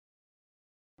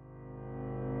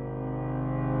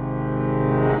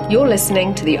You're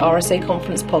listening to the RSA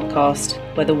Conference podcast,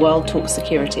 where the world talks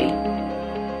security.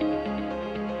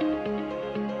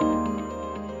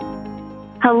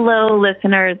 Hello,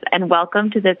 listeners, and welcome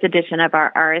to this edition of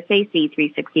our RSAC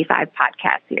 365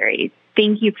 podcast series.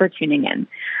 Thank you for tuning in.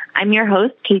 I'm your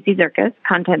host, Casey Zirkus,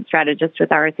 content strategist with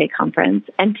RSA Conference,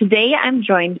 and today I'm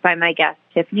joined by my guest,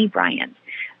 Tiffany Bryant,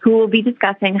 who will be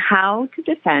discussing how to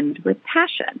defend with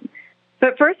passion.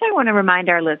 But first, I want to remind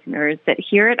our listeners that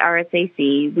here at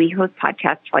RSAC, we host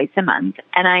podcasts twice a month,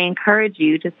 and I encourage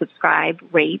you to subscribe,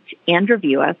 rate, and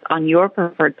review us on your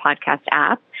preferred podcast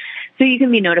app so you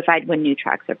can be notified when new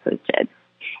tracks are posted.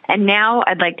 And now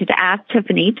I'd like to ask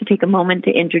Tiffany to take a moment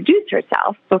to introduce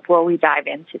herself before we dive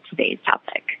into today's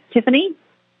topic. Tiffany?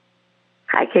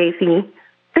 Hi, Casey.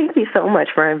 Thank you so much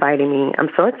for inviting me. I'm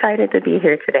so excited to be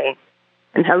here today.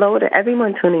 And hello to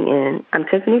everyone tuning in. I'm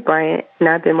Tiffany Bryant, and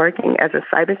I've been working as a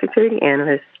cybersecurity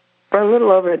analyst for a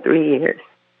little over 3 years.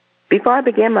 Before I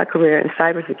began my career in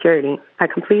cybersecurity, I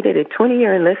completed a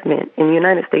 20-year enlistment in the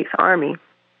United States Army,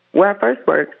 where I first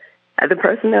worked as a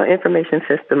personnel information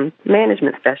systems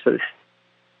management specialist,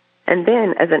 and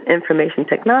then as an information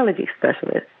technology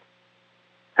specialist.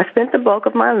 I spent the bulk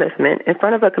of my enlistment in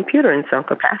front of a computer in some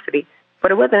capacity,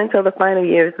 but it wasn't until the final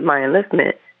years of my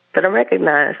enlistment that I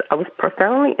recognized I was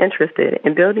profoundly interested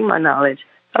in building my knowledge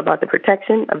about the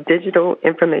protection of digital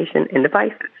information and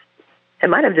devices. It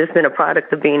might have just been a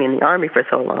product of being in the Army for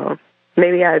so long.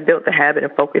 Maybe I had built the habit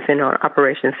of focusing on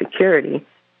operation security,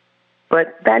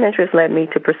 but that interest led me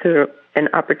to pursue an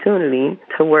opportunity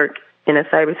to work in a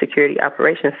cybersecurity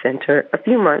operations center a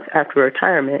few months after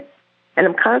retirement, and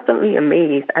I'm constantly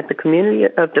amazed at the community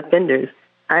of defenders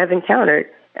I have encountered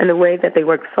and the way that they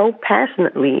work so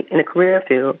passionately in a career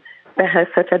field that has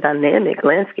such a dynamic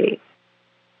landscape.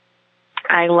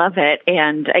 I love it,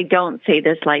 and I don't say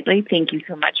this lightly. Thank you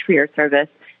so much for your service.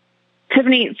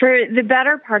 Tiffany, for the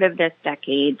better part of this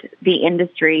decade, the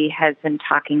industry has been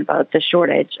talking about the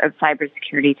shortage of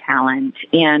cybersecurity talent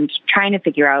and trying to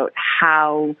figure out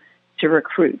how to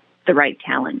recruit the right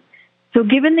talent. So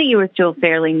given that you are still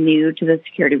fairly new to the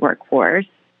security workforce,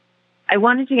 I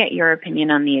wanted to get your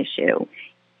opinion on the issue.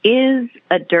 Is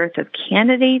a dearth of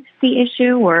candidates the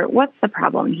issue, or what's the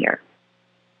problem here?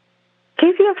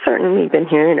 Casey, I've certainly been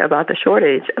hearing about the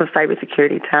shortage of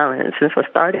cybersecurity talent since I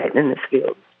started in this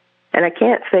field, and I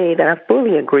can't say that I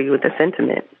fully agree with the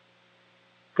sentiment.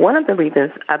 One of the reasons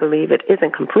I believe it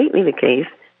isn't completely the case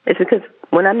is because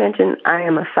when I mention I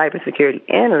am a cybersecurity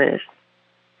analyst,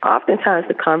 oftentimes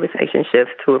the conversation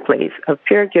shifts to a place of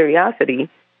pure curiosity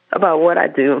about what I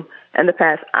do and the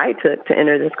path I took to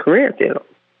enter this career field.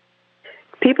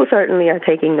 People certainly are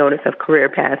taking notice of career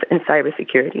paths in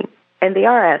cybersecurity, and they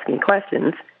are asking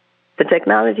questions. The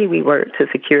technology we work to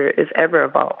secure is ever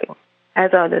evolving,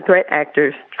 as are the threat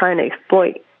actors trying to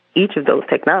exploit each of those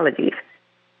technologies.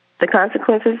 The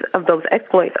consequences of those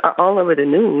exploits are all over the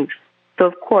news. So,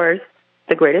 of course,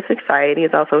 the greater society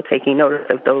is also taking notice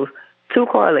of those two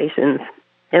correlations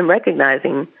and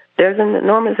recognizing there's an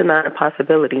enormous amount of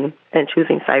possibility in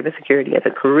choosing cybersecurity as a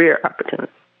career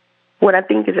opportunity. What I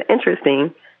think is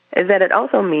interesting is that it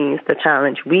also means the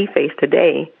challenge we face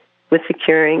today with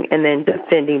securing and then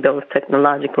defending those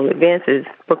technological advances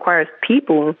requires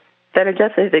people that are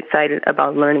just as excited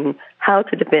about learning how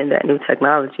to defend that new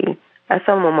technology as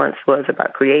someone once was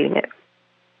about creating it.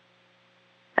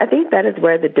 I think that is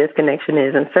where the disconnection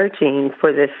is in searching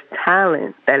for this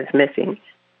talent that is missing.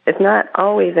 It's not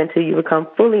always until you become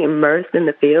fully immersed in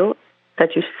the field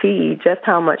that you see just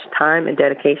how much time and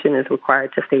dedication is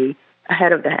required to stay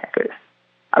ahead of the hackers.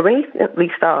 I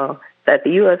recently saw that the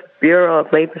U.S. Bureau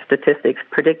of Labor Statistics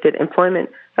predicted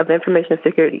employment of information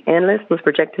security analysts was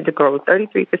projected to grow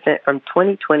 33% from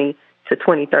 2020 to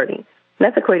 2030. And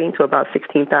that's equating to about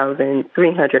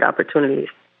 16,300 opportunities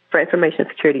for information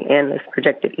security analysts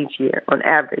projected each year on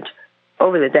average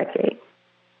over the decade.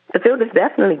 The field is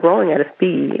definitely growing at a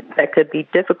speed that could be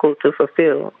difficult to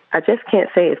fulfill. I just can't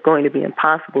say it's going to be an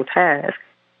impossible task.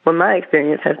 Well, my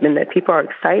experience has been that people are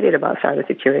excited about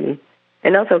cybersecurity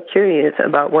and also curious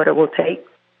about what it will take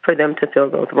for them to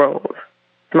fill those roles.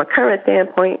 My current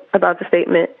standpoint about the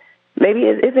statement, maybe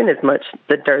it isn't as much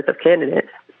the dearth of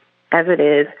candidates as it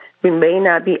is we may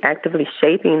not be actively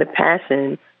shaping the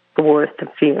passion towards the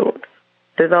field.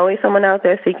 There's always someone out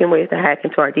there seeking ways to hack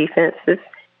into our defenses,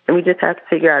 and we just have to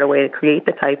figure out a way to create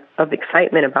the type of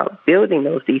excitement about building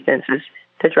those defenses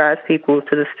that drives people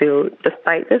to this field,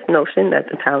 despite this notion that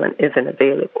the talent isn't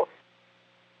available.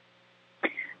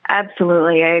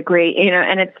 Absolutely, I agree.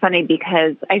 And it's funny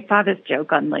because I saw this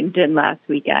joke on LinkedIn last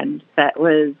weekend that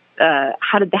was,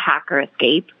 how did the hacker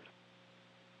escape? Do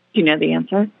you know the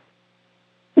answer?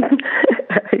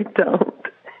 I don't.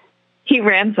 He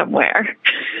ran somewhere.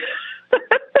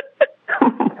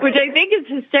 Which I think is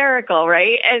hysterical,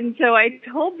 right? And so I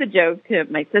told the joke to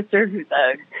my sister, who's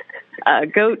a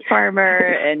goat farmer,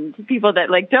 and to people that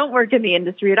don't work in the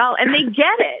industry at all, and they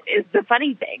get it. Is the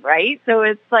funny thing, right? So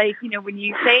it's when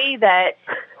you say that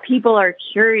people are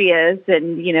curious,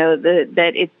 and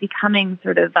that it's becoming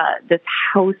sort of this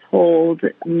household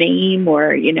name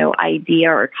or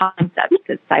idea or concept,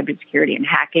 this cybersecurity and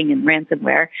hacking and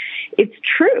ransomware. It's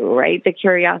true, right? The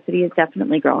curiosity is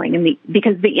definitely growing, and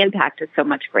because the impact is so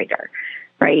much greater.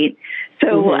 Right.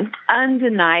 So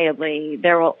undeniably,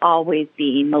 there will always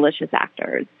be malicious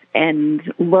actors,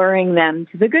 and luring them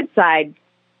to the good side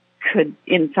could,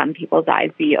 in some people's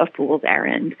eyes, be a fool's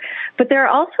errand. But there are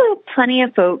also plenty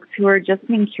of folks who are just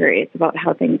being curious about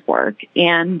how things work.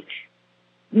 And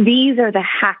these are the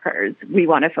hackers we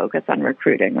want to focus on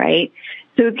recruiting, right?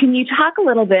 So can you talk a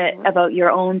little bit about your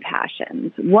own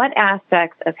passions? What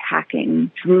aspects of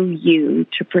hacking drew you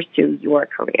to pursue your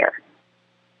career?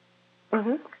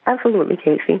 Absolutely,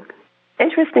 Casey.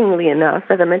 Interestingly enough,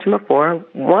 as I mentioned before,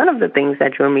 one of the things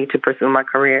that drew me to pursue my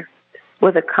career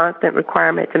was a constant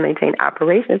requirement to maintain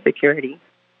operations security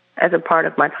as a part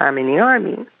of my time in the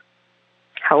Army.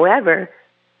 However,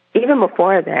 even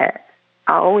before that,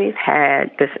 I always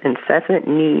had this incessant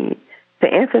need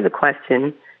to answer the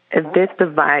question, if this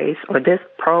device or this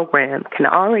program can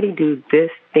already do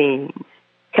this thing,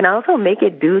 can I also make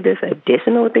it do this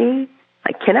additional thing?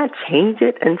 Can I change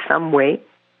it in some way?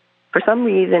 For some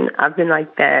reason, I've been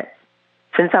like that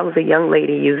since I was a young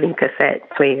lady using cassette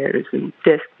players and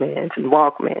Discmans and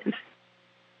Walkmans,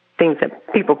 things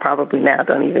that people probably now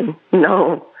don't even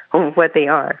know what they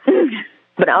are.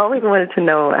 But I always wanted to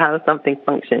know how something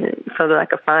functioned so that I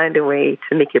could find a way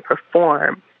to make it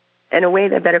perform in a way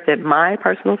that better fit my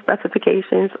personal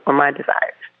specifications or my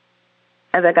desires.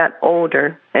 As I got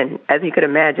older, and as you could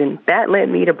imagine, that led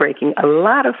me to breaking a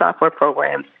lot of software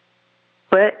programs.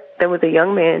 But there was a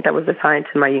young man that was assigned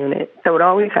to my unit that would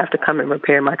always have to come and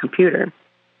repair my computer.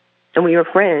 And we were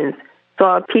friends, so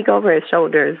I'd peek over his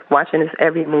shoulders, watching his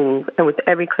every move, and with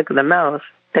every click of the mouse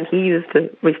that he used to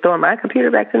restore my computer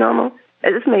back to normal,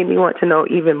 it just made me want to know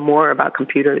even more about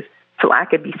computers so I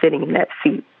could be sitting in that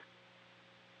seat.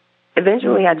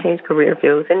 Eventually, I changed career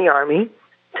fields in the Army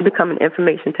to become an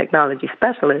information technology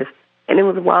specialist, and it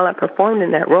was while I performed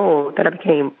in that role that I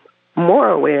became more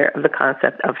aware of the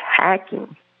concept of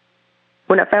hacking.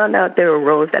 When I found out there were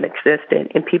roles that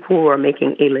existed and people who were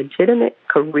making a legitimate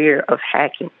career of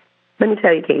hacking, let me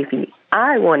tell you, Casey,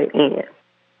 I wanted in.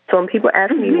 So when people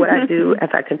ask me what I do as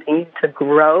I continue to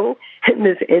grow in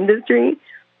this industry,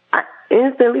 I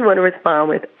instantly want to respond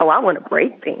with, I want to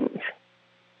break things.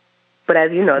 But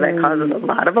as you know, that causes a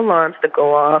lot of alarms to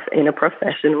go off in a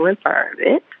professional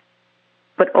environment.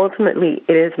 But ultimately,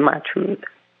 it is my truth.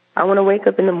 I want to wake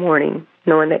up in the morning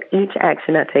knowing that each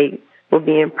action I take will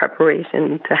be in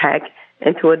preparation to hack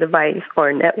into a device or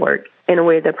a network in a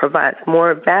way that provides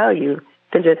more value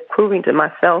than just proving to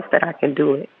myself that I can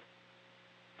do it.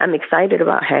 I'm excited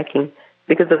about hacking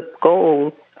because the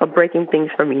goal of breaking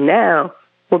things for me now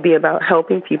will be about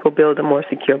helping people build a more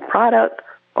secure product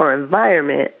or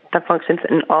environment that functions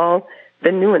in all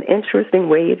the new and interesting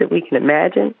ways that we can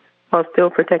imagine while still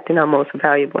protecting our most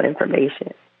valuable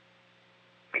information.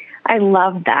 I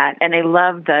love that, and I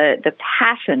love the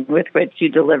passion with which you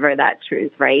deliver that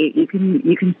truth, right? You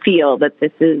can feel that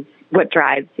this is what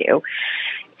drives you.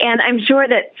 And I'm sure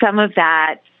that some of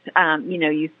that,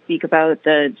 you speak about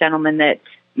the gentleman that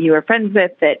you were friends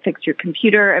with that fixed your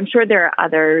computer. I'm sure there are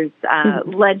others,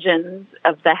 legends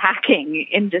of the hacking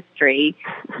industry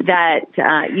that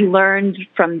you learned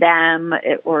from them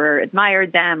or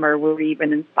admired them or were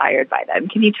even inspired by them.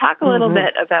 Can you talk a little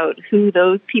bit about who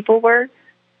those people were?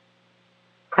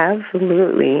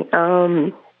 Absolutely.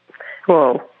 One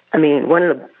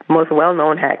of the most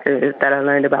well-known hackers that I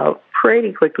learned about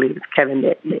pretty quickly was Kevin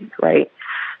Mitnick, right?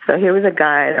 So he was a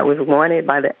guy that was wanted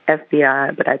by the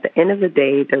FBI, but at the end of the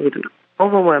day, there was an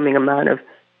overwhelming amount of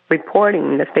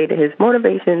reporting that stated his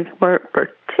motivations weren't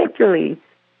particularly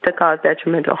to cause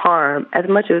detrimental harm as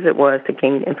much as it was to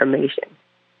gain information.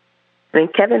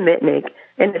 Kevin Mitnick,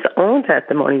 in his own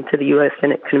testimony to the U.S.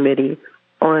 Senate Committee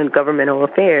on Governmental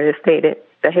Affairs, stated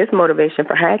that his motivation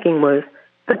for hacking was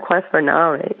the quest for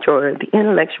knowledge or the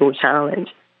intellectual challenge,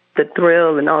 the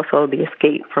thrill, and also the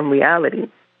escape from reality.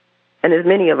 And as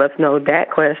many of us know,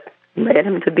 that quest led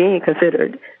him to being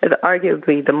considered as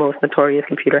arguably the most notorious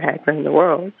computer hacker in the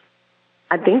world.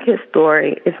 I think his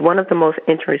story is one of the most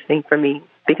interesting for me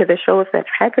because it shows that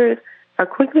hackers are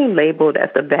quickly labeled as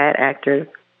the bad actors,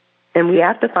 and we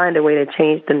have to find a way to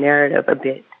change the narrative a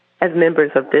bit as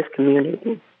members of this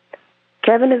community.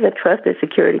 Kevin is a trusted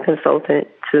security consultant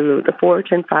to the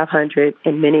Fortune 500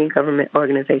 and many government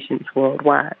organizations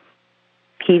worldwide.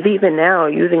 He's even now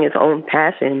using his own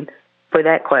passion for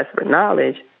that quest for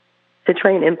knowledge to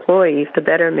train employees to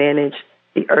better manage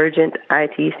the urgent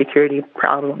IT security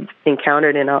problems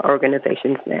encountered in our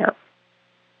organizations now.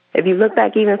 If you look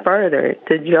back even further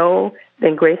to Joe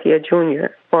and Gracia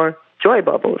Jr. or Joy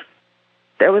Bubbles,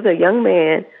 there was a young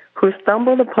man who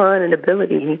stumbled upon an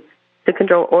ability to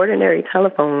control ordinary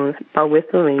telephones by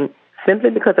whistling simply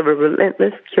because of a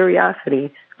relentless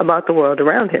curiosity about the world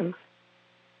around him.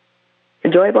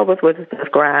 Joy Bubbles was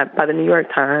described by the New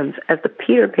York Times as the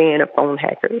Peter Pan of phone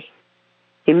hackers.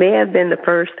 He may have been the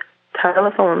first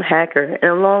telephone hacker in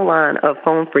a long line of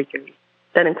phone freakers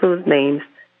that includes names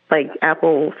like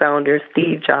Apple founders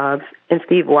Steve Jobs and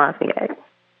Steve Wozniak.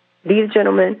 These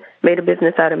gentlemen made a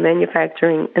business out of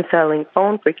manufacturing and selling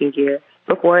phone freaking gear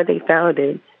before they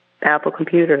founded Apple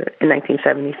Computer in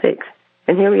 1976.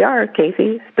 And here we are,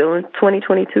 Casey, still in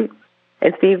 2022.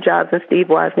 And Steve Jobs and Steve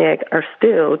Wozniak are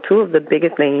still two of the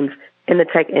biggest names in the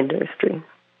tech industry.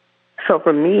 So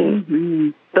for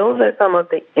me, those are some of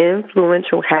the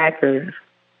influential hackers,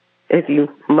 if you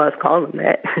must call them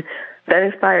that, that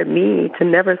inspired me to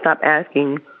never stop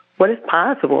asking what is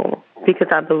possible, because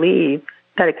I believe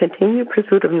that a continued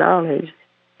pursuit of knowledge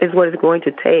is what it's going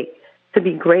to take to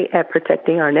be great at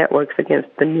protecting our networks against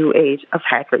the new age of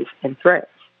hackers and threats.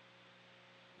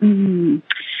 Mm-hmm.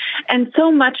 And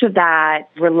so much of that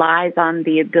relies on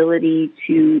the ability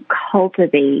to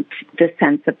cultivate the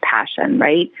sense of passion,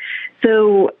 right?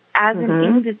 So as an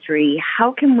industry,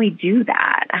 how can we do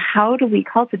that? How do we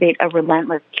cultivate a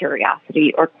relentless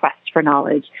curiosity or quest for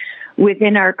knowledge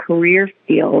within our career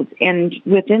fields and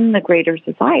within the greater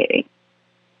society?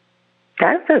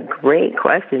 That's a great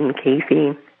question,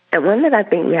 Casey, and one that I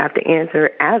think we have to answer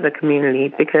as a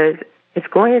community, because it's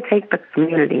going to take the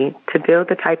community to build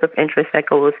the type of interest that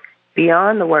goes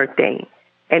beyond the workday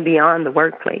and beyond the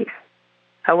workplace.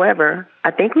 However,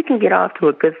 I think we can get off to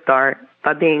a good start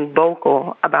by being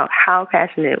vocal about how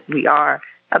passionate we are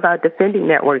about defending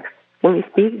networks when we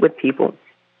speak with people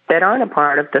that aren't a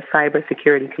part of the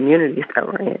cybersecurity communities that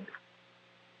we're in.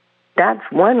 That's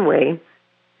one way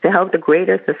to help the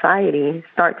greater society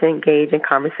start to engage in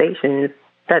conversations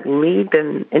that lead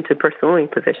them into pursuing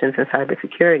positions in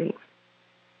cybersecurity.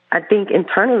 I think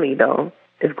internally, though,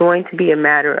 it's going to be a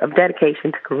matter of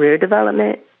dedication to career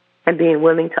development and being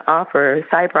willing to offer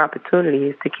cyber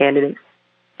opportunities to candidates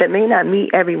that may not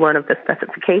meet every one of the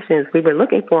specifications we were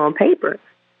looking for on paper,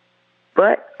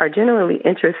 but are genuinely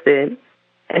interested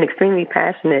and extremely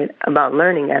passionate about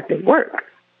learning as they work.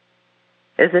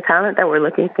 Is the talent that we're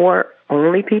looking for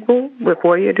only people with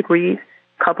 4-year degrees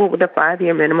coupled with a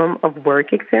 5-year minimum of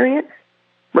work experience?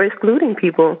 We're excluding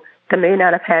people that may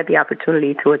not have had the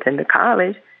opportunity to attend a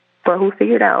college, but who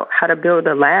figured out how to build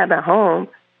a lab at home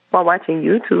while watching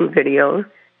YouTube videos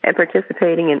and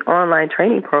participating in online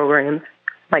training programs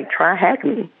like Try Hack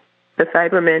Me, the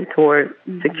Cyber Mentor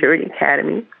Security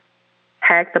Academy,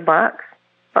 Hack the Box,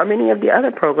 or many of the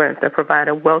other programs that provide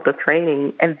a wealth of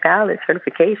training and valid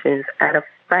certifications at a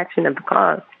fraction of the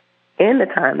cost and the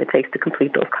time it takes to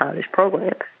complete those college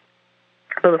programs.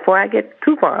 But before I get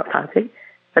too far off topic,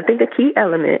 I think a key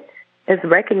element is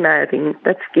recognizing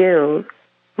that skills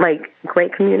like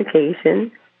great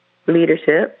communication,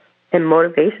 leadership, and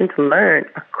motivation to learn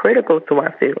are critical to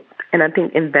our field. And I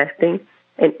think investing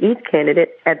in each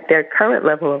candidate at their current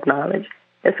level of knowledge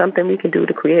is something we can do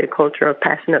to create a culture of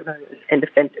passionate learners and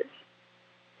defenders.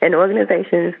 In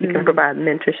organizations, we can provide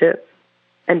mentorship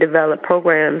and develop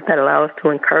programs that allow us to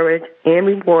encourage and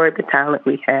reward the talent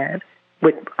we have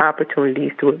with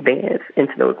opportunities to advance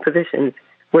into those positions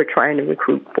we're trying to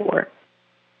recruit for.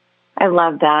 I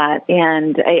love that.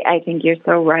 And I think you're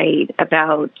so right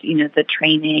about, the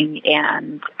training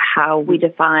and how we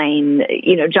define,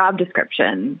 job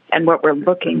descriptions and what we're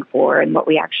looking for and what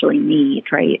we actually need,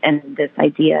 right? And this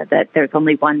idea that there's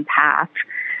only one path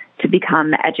to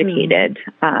become educated.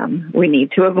 We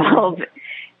need to evolve,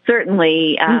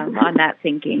 certainly, on that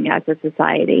thinking as a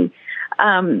society.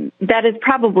 That is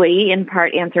probably in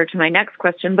part answer to my next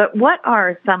question, but what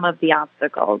are some of the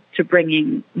obstacles to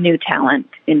bringing new talent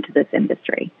into this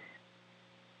industry?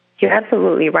 You're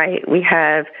absolutely right. We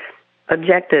have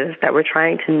objectives that we're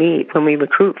trying to meet when we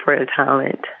recruit for a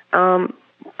talent.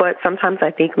 But sometimes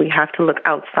I think we have to look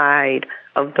outside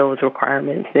of those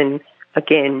requirements and,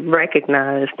 again,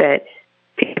 recognize that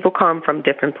people come from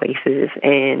different places,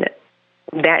 and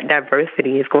that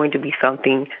diversity is going to be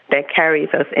something that carries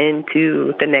us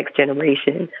into the next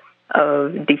generation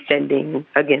of defending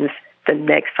against the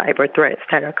next cyber threats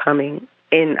that are coming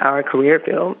in our career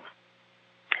field.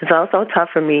 It's also tough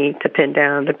for me to pin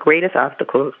down the greatest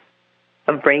obstacles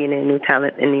of bringing in new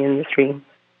talent in the industry,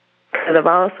 because I've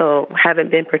also haven't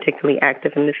been particularly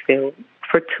active in this field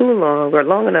for too long or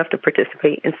long enough to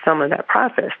participate in some of that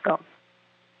process, though.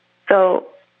 So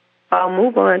I'll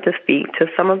move on to speak to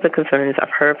some of the concerns I've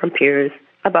heard from peers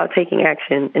about taking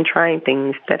action and trying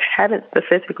things that haven't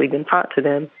specifically been taught to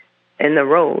them in the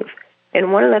roles.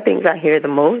 And one of the things I hear the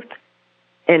most,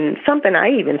 and something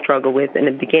I even struggled with in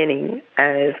the beginning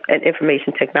as an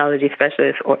information technology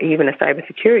specialist or even a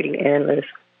cybersecurity analyst,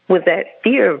 was that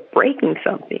fear of breaking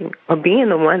something or being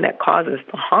the one that causes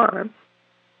the harm.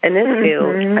 In this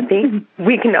field, I think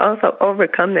we can also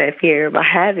overcome that fear by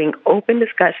having open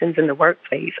discussions in the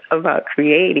workplace about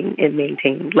creating and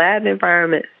maintaining lab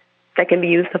environments that can be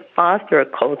used to foster a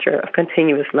culture of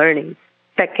continuous learning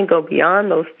that can go beyond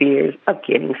those fears of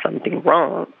getting something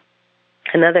wrong.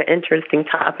 Another interesting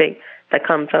topic that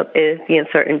comes up is the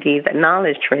uncertainty that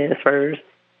knowledge transfers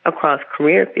across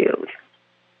career fields,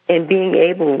 and being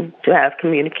able to have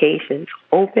communications,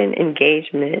 open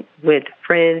engagement with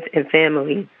friends and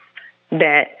family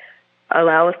that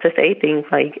allow us to say things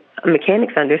like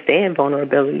mechanics understand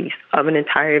vulnerabilities of an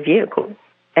entire vehicle,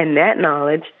 and that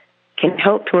knowledge can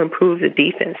help to improve the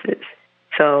defenses.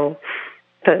 So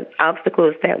the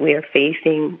obstacles that we are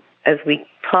facing as we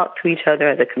talk to each other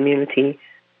as a community,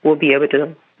 we'll be able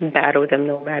to battle them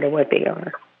no matter what they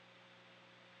are.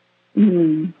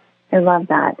 I love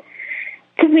that.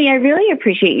 Tiffany, I really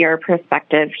appreciate your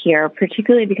perspective here,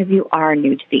 particularly because you are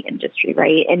new to the industry,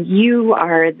 right? And you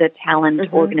are the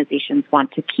talent organizations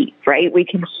want to keep, right? We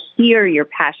can hear your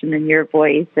passion in your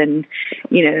voice and,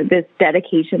 you know, this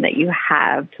dedication that you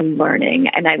have to learning.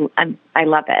 And I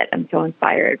love it. I'm so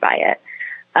inspired by it.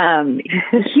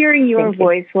 Hearing your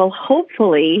voice will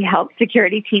hopefully help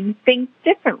security teams think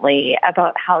differently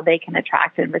about how they can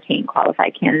attract and retain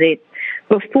qualified candidates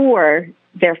before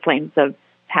their flames of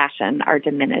passion are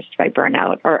diminished by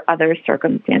burnout or other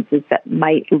circumstances that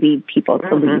might lead people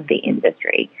to leave the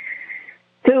industry.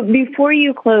 So before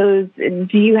you close,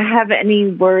 do you have any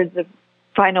words of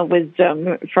final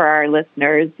wisdom for our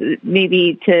listeners,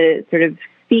 maybe to sort of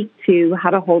speak to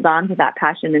how to hold on to that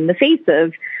passion in the face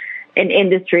of an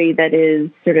industry that is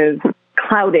sort of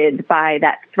clouded by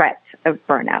that threat of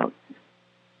burnout?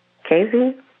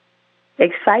 Casey,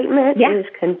 excitement is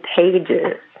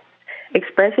contagious.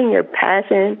 Expressing your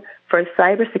passion for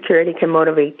cybersecurity can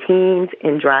motivate teams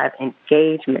and drive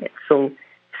engagement. So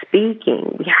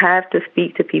speaking, we have to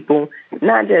speak to people,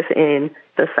 not just in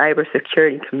the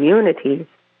cybersecurity community,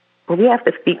 but we have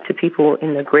to speak to people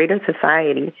in the greater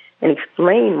society and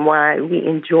explain why we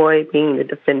enjoy being the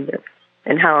defender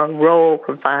and how our role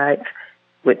provides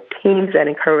with teams that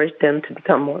encourage them to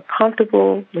become more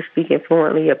comfortable with speaking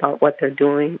fluently about what they're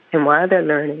doing and why they're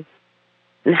learning,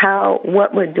 and how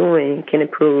what we're doing can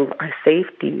improve our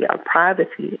safety, our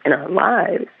privacy, and our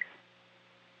lives.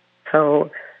 So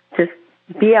just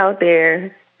be out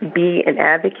there, be an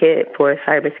advocate for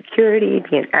cybersecurity,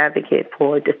 be an advocate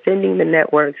for defending the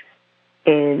networks,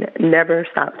 and never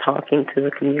stop talking to the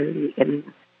community and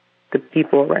the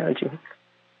people around you.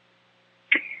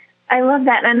 I love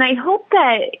that. And I hope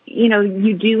that, you know,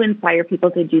 you do inspire people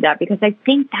to do that, because I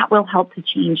think that will help to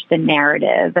change the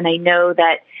narrative. And I know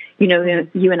that, you know,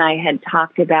 you and I had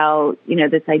talked about, you know,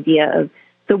 this idea of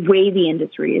the way the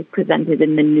industry is presented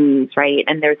in the news, right?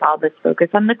 And there's all this focus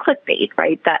on the clickbait,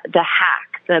 right? The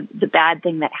hack, the bad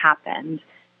thing that happened.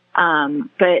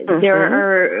 But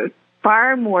there are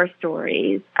far more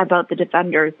stories about the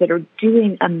defenders that are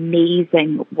doing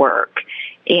amazing work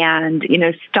and, you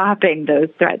know, stopping those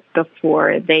threats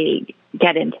before they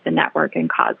get into the network and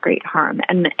cause great harm.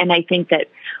 And I think that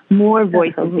more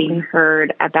voices being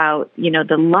heard about, you know,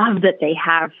 the love that they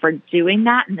have for doing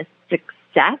that and the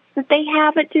success that they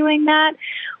have at doing that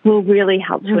will really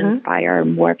help to inspire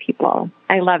more people.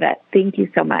 I love it. Thank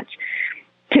you so much.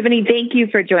 Tiffany, thank you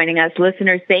for joining us.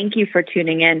 Listeners, thank you for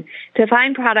tuning in. To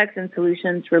find products and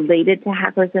solutions related to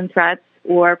hackers and threats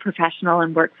or professional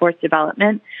and workforce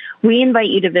development, we invite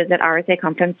you to visit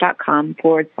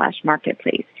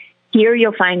rsaconference.com/marketplace. Here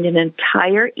you'll find an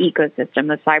entire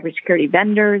ecosystem of cybersecurity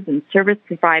vendors and service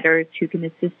providers who can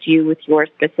assist you with your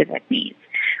specific needs.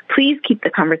 Please keep the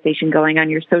conversation going on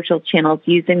your social channels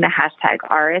using the hashtag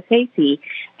RSAC,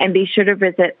 and be sure to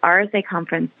visit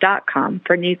rsaconference.com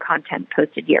for new content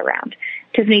posted year-round.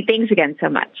 Tiffany, thanks again so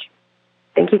much.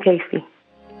 Thank you, Casey.